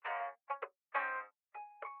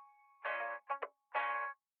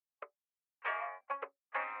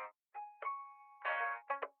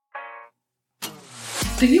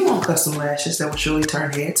Do you want custom lashes that will surely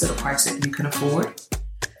turn heads at a price that you can afford?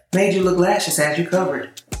 Made You Look Lashes has you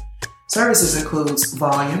covered. Services includes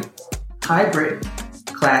volume, hybrid,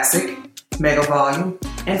 classic, mega volume,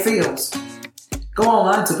 and fills. Go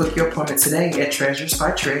online to book your appointment today at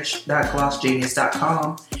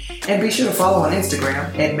treasuresbytrish.glossgenius.com and be sure to follow on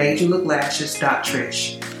Instagram at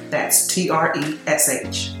madeyoulooklashes.trish. That's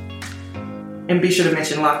TRESH. And be sure to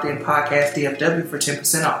mention Locked In Podcast DFW for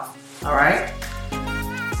 10% off. All right?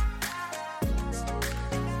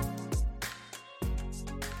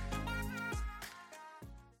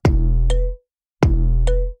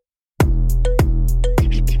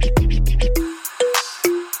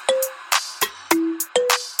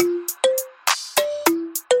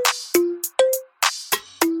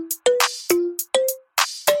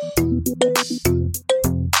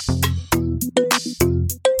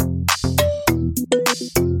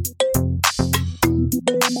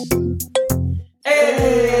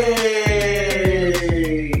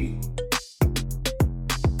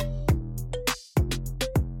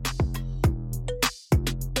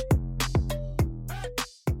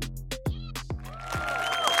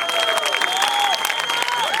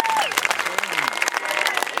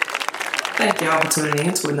 Thank y'all for tuning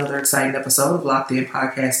in to another exciting episode of Locked In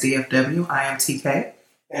Podcast DFW. I am TK.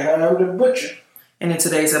 And I'm the Butcher. And in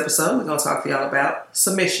today's episode, we're going to talk to y'all about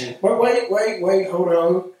submission. Wait, hold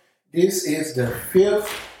on. This is the 5th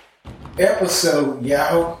episode,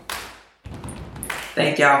 y'all.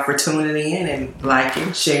 Thank y'all for tuning in and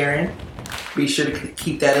liking, sharing. Be sure to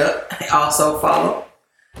keep that up. Also follow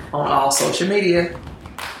on all social media. You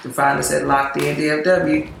can find us at Locked In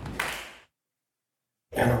DFW.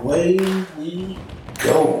 And away we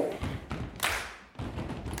go.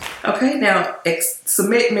 Okay, now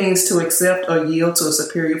submit means to accept or yield to a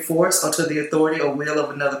superior force or to the authority or will of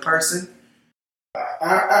another person.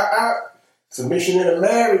 Submission in a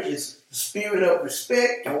marriage is the spirit of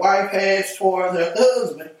respect the wife has towards her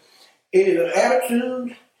husband. It is an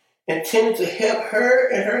attitude intended to help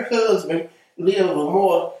her and her husband live a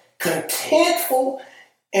more contentful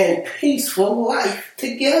and peaceful life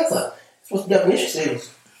together. That's what the definition says.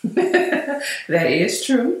 That is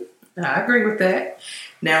true. I agree with that.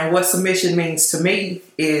 Now, what submission means to me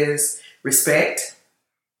is respect.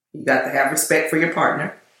 You got to have respect for your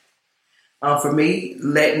partner. For me,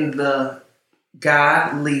 letting the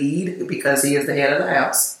guy lead because he is the head of the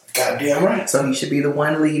house. Goddamn right. So he should be the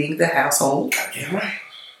one leading the household. Goddamn right.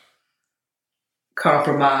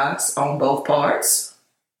 Compromise on both parts.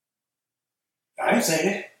 I didn't say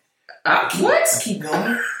that. What? Keep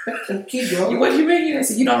going. Keep going. What do you mean?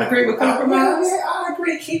 You don't agree with compromise? Yeah, I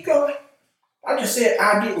agree. Keep going. I just said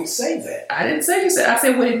I didn't say that. I didn't say you said. I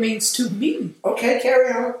said what it means to me. Okay,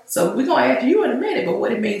 carry on. So we're going to add you in a minute, but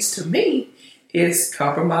what it means to me is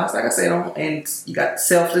compromise, like I said, and you got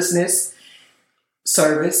selflessness,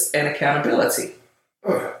 service, and accountability.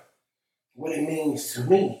 What it means to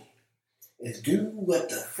me is do what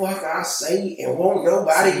the fuck I say and won't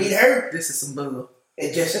nobody get hurt. This is some bull.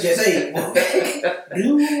 It just say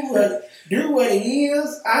do what it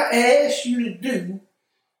is I ask you to do,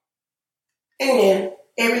 and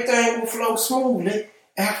everything will flow smoothly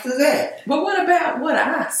after that. But what about what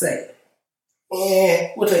I say?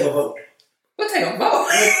 Yeah, we'll take a vote. We'll take a vote.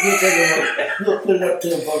 We'll take a vote. We'll put it up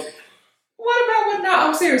to a vote. What about what? No,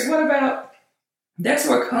 I'm serious. What about? That's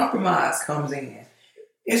where compromise comes in.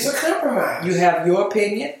 It's a compromise. You have your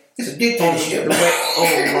opinion. It's a dictatorship.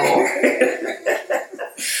 Oh Lord.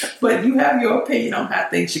 But you have your opinion on how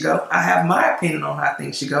things should go. I have my opinion on how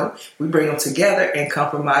things should go. We bring them together and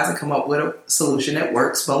compromise and come up with a solution that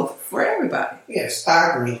works both for everybody. Yes,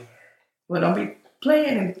 I agree. Well, don't be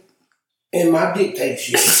playing in my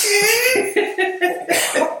dictatorship.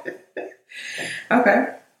 Okay.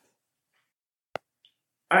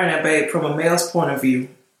 All right, now, babe, from a male's point of view,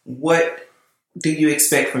 what do you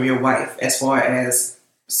expect from your wife as far as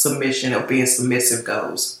submission or being submissive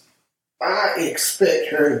goes? I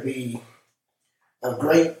expect her to be a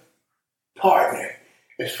great partner.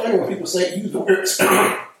 It's funny when people say use the words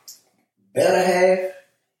better half.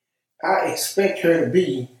 I expect her to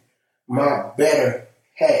be my better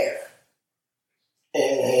half.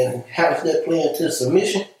 And how does that play into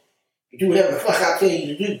submission? You do whatever the fuck I tell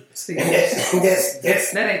you to do. See, and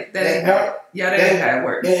that ain't how it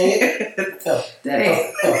works. Okay.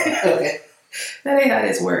 That ain't how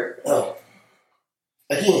this works. Oh.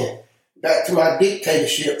 Again, back to my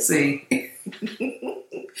dictatorship. See,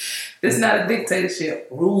 this is not a dictatorship.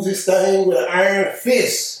 Rules this thing with an iron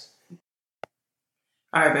fist.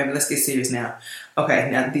 All right, baby, let's get serious now.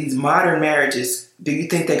 Okay, now these modern marriages, do you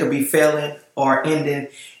think they could be failing or ending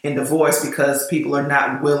in divorce because people are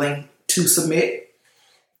not willing to submit?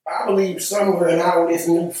 I believe somewhere in all this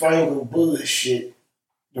newfangled bullshit,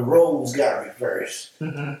 the roles got reversed.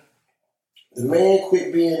 Mm-hmm. The man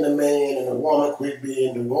quit being the man and the woman quit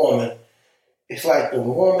being the woman. It's like the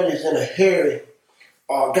woman is in a hurry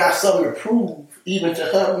or got something to prove even to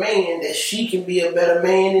her man that she can be a better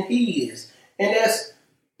man than he is. And that's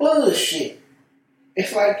bullshit.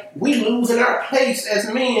 It's like we losing our place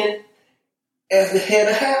as men as the head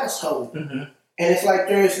of household. Mm-hmm. And it's like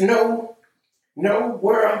there's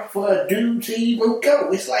nowhere for a dude to even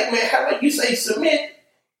go. It's like, man, how about you say submit?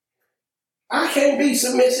 I can't be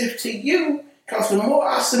submissive to you because the more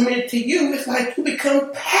I submit to you, it's like you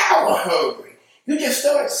become power hungry. You just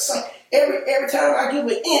start every time I give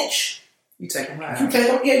an inch, you take a mile. You take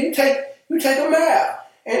a mile.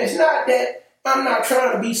 And it's not that I'm not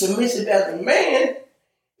trying to be submissive as a man.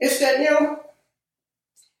 It's that,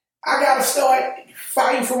 I gotta start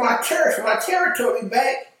fighting for my turf, my territory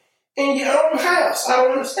back in your own house. I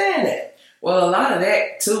don't understand that. Well, a lot of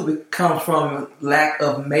that too comes from lack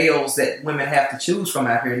of males that women have to choose from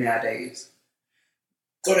out here nowadays.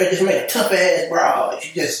 So they just make tough ass bras.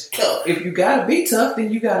 You just tough. If you gotta be tough,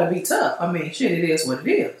 then you gotta be tough. I mean, shit, it is what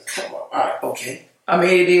it is. Come on, all right, okay. I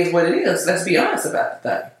mean, it is what it is. Let's be honest about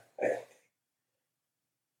the thing.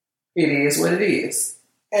 It is what it is.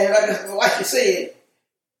 And like you said,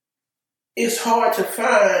 it's hard to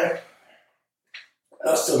find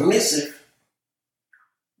a submissive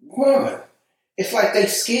woman. It's like they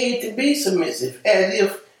scared to be submissive, as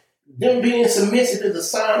if them being submissive is a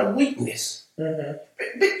sign of weakness. Mm-hmm.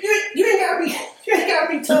 But you ain't gotta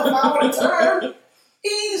be tough all the time.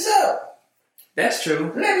 Ease up. That's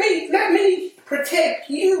true. Let me protect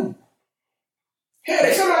you. Hell,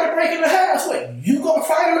 if somebody break in the house, what, you gonna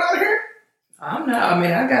fight them out of here? I'm not. I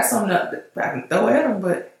mean, I got something that I can throw at them,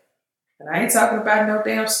 but I ain't talking about no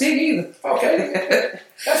damn stick either. Okay.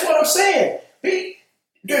 That's what I'm saying.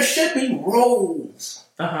 There should be roles.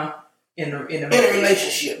 In a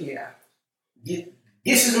relationship. Yeah.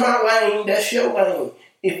 This is my lane, that's your lane.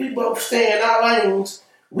 If we both stay in our lanes,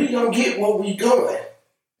 we gonna get where we going.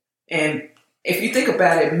 And if you think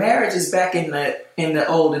about it, marriage is back in the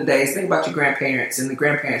olden days. Think about your grandparents and the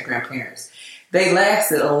grandparents. They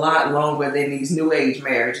lasted a lot longer than these new age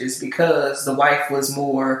marriages because the wife was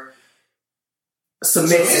more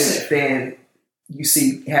submissive than you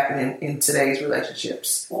see happening in today's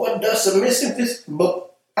relationships. What does submissiveness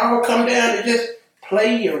all come down to just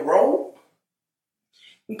play your role?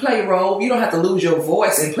 You play your role. You don't have to lose your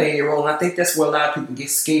voice in playing your role. And I think that's where a lot of people get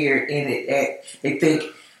scared in it. They think,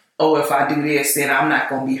 oh, if I do this, then I'm not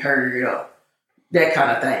going to be heard or that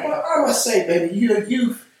kind of thing. Well, I must say, baby,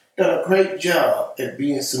 you've done a great job at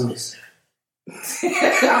being submissive.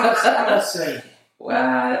 I must say. Well,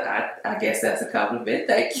 I guess that's a compliment.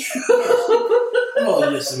 Thank you. Oh,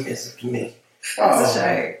 you're submissive to me. That's a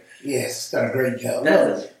shame. Yes, done a great job.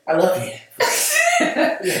 I love you.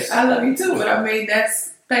 Yes. I love you too, but I mean,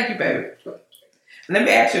 thank you, baby. Let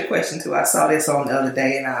me ask you a question too. I saw this on the other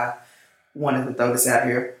day and I wanted to throw this out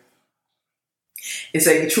here. It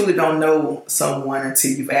said you truly don't know someone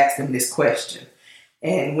until you've asked them this question.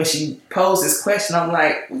 And when she posed this question, I'm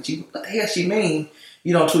like, what the hell she mean?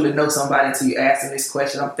 You don't truly know somebody until you ask them this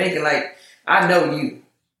question. I'm thinking like, I know you.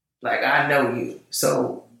 Like, I know you.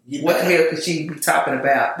 So what the hell could she be talking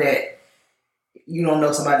about that you don't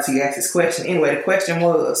know somebody until you ask this question? Anyway, the question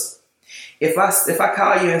was, if I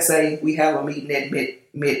call you and say, we have a meeting at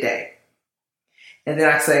midday, and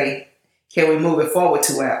then I say, can we move it forward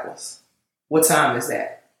 2 hours? What time is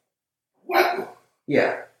that? What?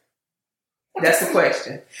 Yeah. That's the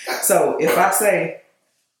question. So if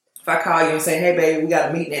I call you and say, hey, baby, we got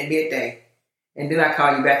a meeting at midday, and then I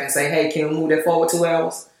call you back and say, hey, can we move that forward 2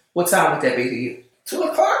 hours? What time would that be to you? 2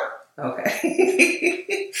 o'clock.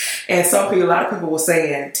 Okay. And a lot of people were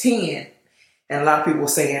saying 10, and a lot of people were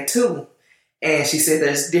saying 2. And she said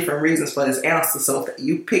there's different reasons for this answer. So if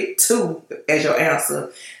you pick 2 as your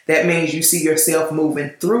answer, that means you see yourself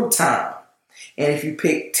moving through time. And if you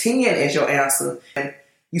pick 10 as your answer,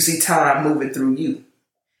 you see time moving through you.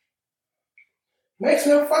 Makes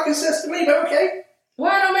no fucking sense to me, but okay.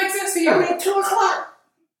 Why don't make sense to you? I mean, 2 o'clock.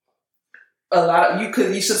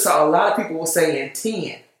 You should saw a lot of people were saying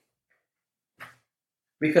 10.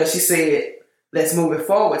 Because she said, let's move it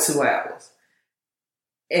forward 2 hours.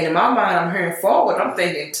 And in my mind, I'm hearing forward, I'm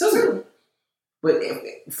thinking 2. But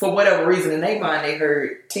for whatever reason, in their mind, they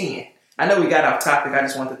heard 10. I know we got off topic. I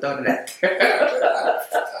just wanted to throw it out there.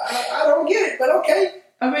 I don't get it, but okay.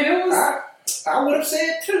 I mean, it was... I would have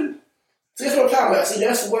said 2. See, that's what I'm talking about. See,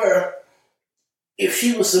 that's where, if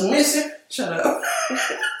she was submissive... Shut up.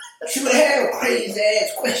 She would have had a crazy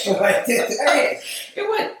ass question like that to ask. It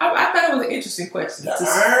was. I thought it was an interesting question. The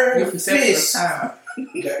iron fist time.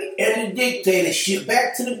 and the dictatorship.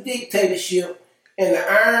 Back to the dictatorship and the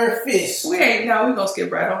iron fist. We're gonna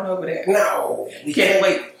skip right on over that. No, we can't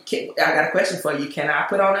wait. I got a question for you. Can I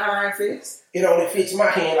put on the iron fist? It only fits my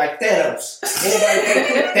hand like Thanos.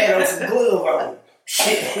 Anybody put Thanos' glove on?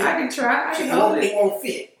 Shit. I can try. I can hold it. It won't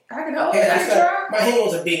fit. I can hold it. I can try. My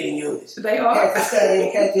hands are bigger than yours. They are.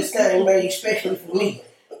 Catch this thing made especially for me.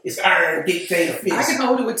 It's iron dictator fist. I can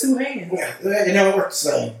hold it with two hands. Yeah, it don't work the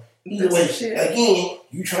same. Either way, again,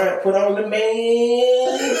 you trying to put on the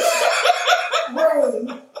man.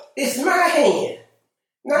 Bro, it's my hand.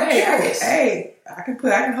 Not yours. I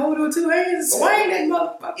can hold it with two hands and swing that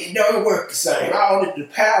motherfucker. It don't work the same. All the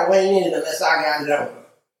power ain't in it unless I got it on.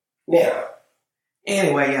 Now.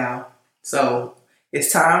 Anyway, y'all. So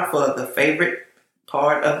it's time for the favorite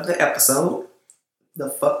part of the episode. The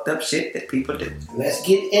fucked up shit that people do. Let's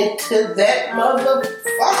get into that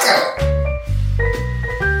motherfucker.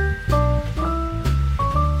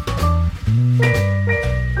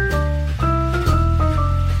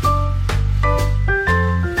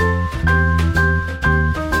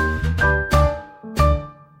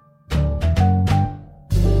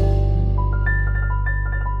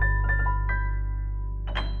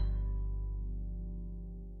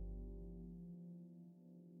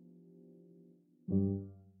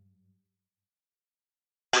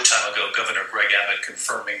 Governor Greg Abbott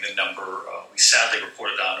confirming the number we sadly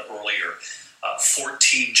reported on earlier.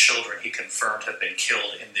 14 children, he confirmed, have been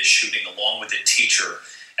killed in this shooting, along with a teacher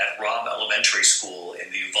at Robb Elementary School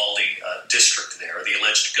in the Uvalde district there. The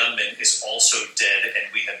alleged gunman is also dead,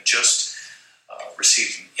 and we have just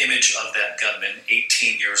received an image of that gunman,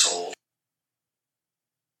 18 years old.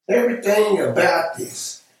 Everything about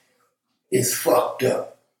this is fucked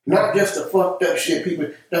up. Not just the fucked up shit, people.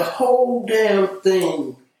 The whole damn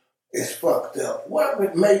thing is fucked up. What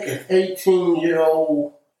would make an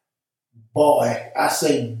 18-year-old boy, I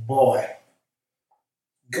say boy,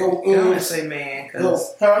 go in... Go ahead and say man. Go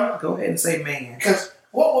ahead and say man. Because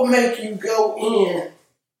what would make you go in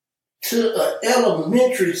to an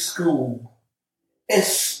elementary school and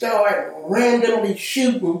start randomly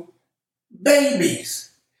shooting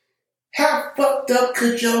babies? How fucked up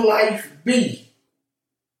could your life be?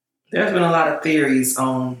 There's been a lot of theories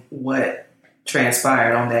on what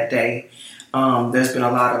transpired on that day. There's been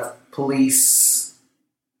a lot of police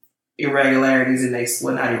irregularities, and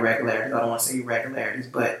not irregularities, I don't want to say irregularities,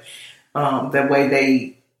 but the way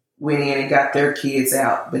they went in and got their kids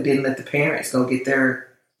out, but didn't let the parents go get their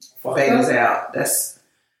babies out. This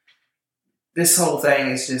whole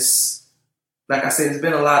thing is just, like I said, there's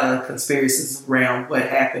been a lot of conspiracies around what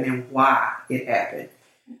happened and why it happened.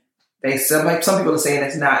 Some people are saying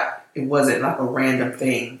it wasn't like a random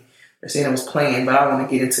thing. They're saying it was planned, but I don't want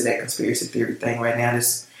to get into that conspiracy theory thing right now.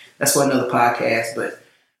 That's for another podcast, but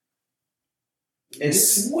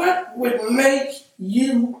what would make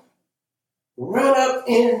you run up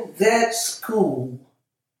in that school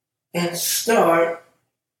and start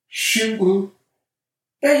shooting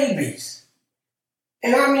babies?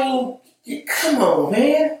 And I mean, come on,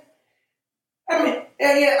 man. I mean,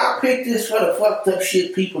 yeah, I picked this for the fucked up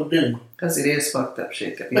shit people do. Because it is fucked up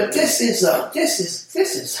shit that people do. But this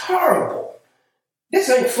is horrible. This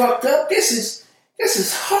ain't fucked up. This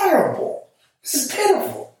is horrible. This is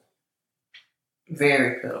pitiful.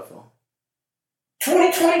 Very pitiful.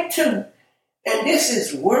 2022, and this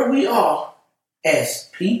is where we are as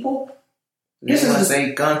people. This is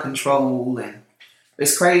say gun control, and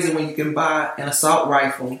it's crazy when you can buy an assault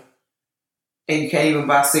rifle and you can't even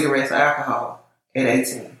buy cigarettes or alcohol at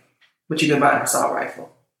 18, but you can buy an assault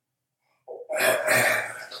rifle.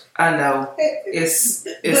 I know it's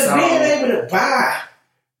but being able to buy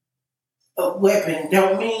a weapon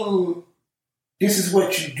don't mean this is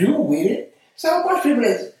what you do with it. So a bunch of people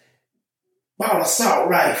that bought assault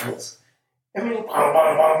rifles. I mean,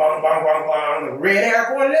 the red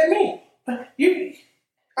arrow, what does that mean?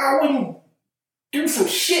 I wouldn't do some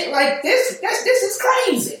shit like this. This is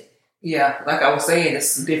crazy. Yeah, like I was saying,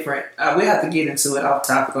 it's different. We have to get into it off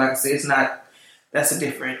topic. Like I said, that's a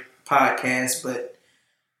different podcast, but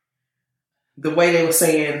the way they were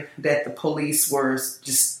saying that the police were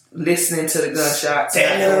just listening to the gunshots,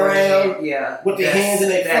 standing around, with their hands in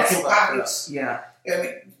their fucking pockets. Yeah, I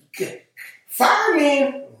mean,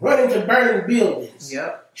 firemen running to burning buildings.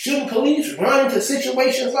 Yep. Shouldn't police run into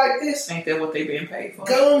situations like this? Ain't that what they being paid for?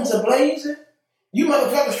 Guns are blazing. You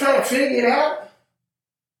motherfuckers trying to figure it out.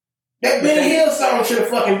 That Benny Hill song should have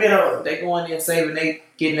fucking been on. They going in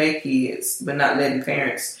getting their kids, but not letting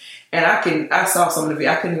parents. And I saw some of the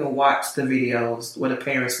I couldn't even watch the videos where the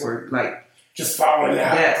parents were like just falling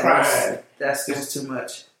out, crying. It was too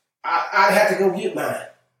much. I'd have to go get mine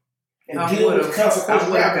and deal with the consequences.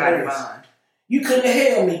 I would have gotten mine. You couldn't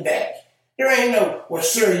have held me back. There ain't no, well,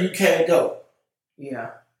 sir, you can't go.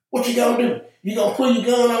 Yeah. What you gonna do? You gonna pull your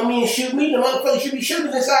gun on me and shoot me? The motherfucker should be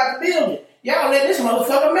shooting inside the building. Y'all let this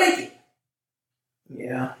motherfucker make it.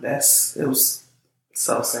 Yeah, it was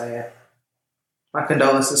so sad. My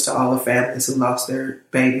condolences to all the families who lost their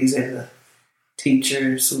babies and the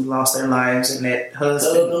teachers who lost their lives and that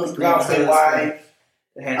husband who lost their wife.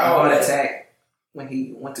 That had a heart attack when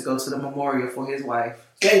he went to go to the memorial for his wife.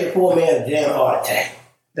 Gave the poor man a damn heart attack.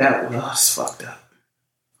 That was fucked up.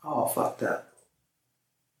 All fucked up.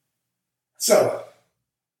 So,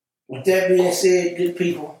 with that being said, good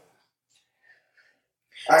people,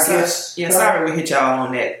 I guess. Yeah, sorry we hit y'all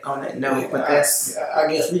on that note, but I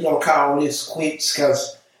guess we're gonna call this quits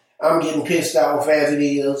because I'm getting pissed off as it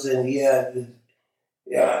is, and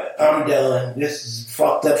I'm done. This is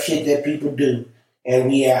fucked up shit that people do, and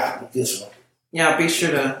we out with this one. Yeah, be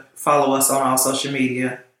sure to follow us on all social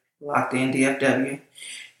media, Locked In DFW,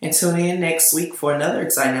 and tune in next week for another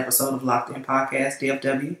exciting episode of Locked In Podcast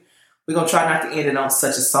DFW. We're gonna try not to end it on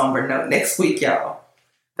such a somber note next week, y'all.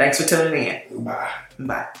 Thanks for tuning in. Bye.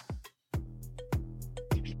 Bye.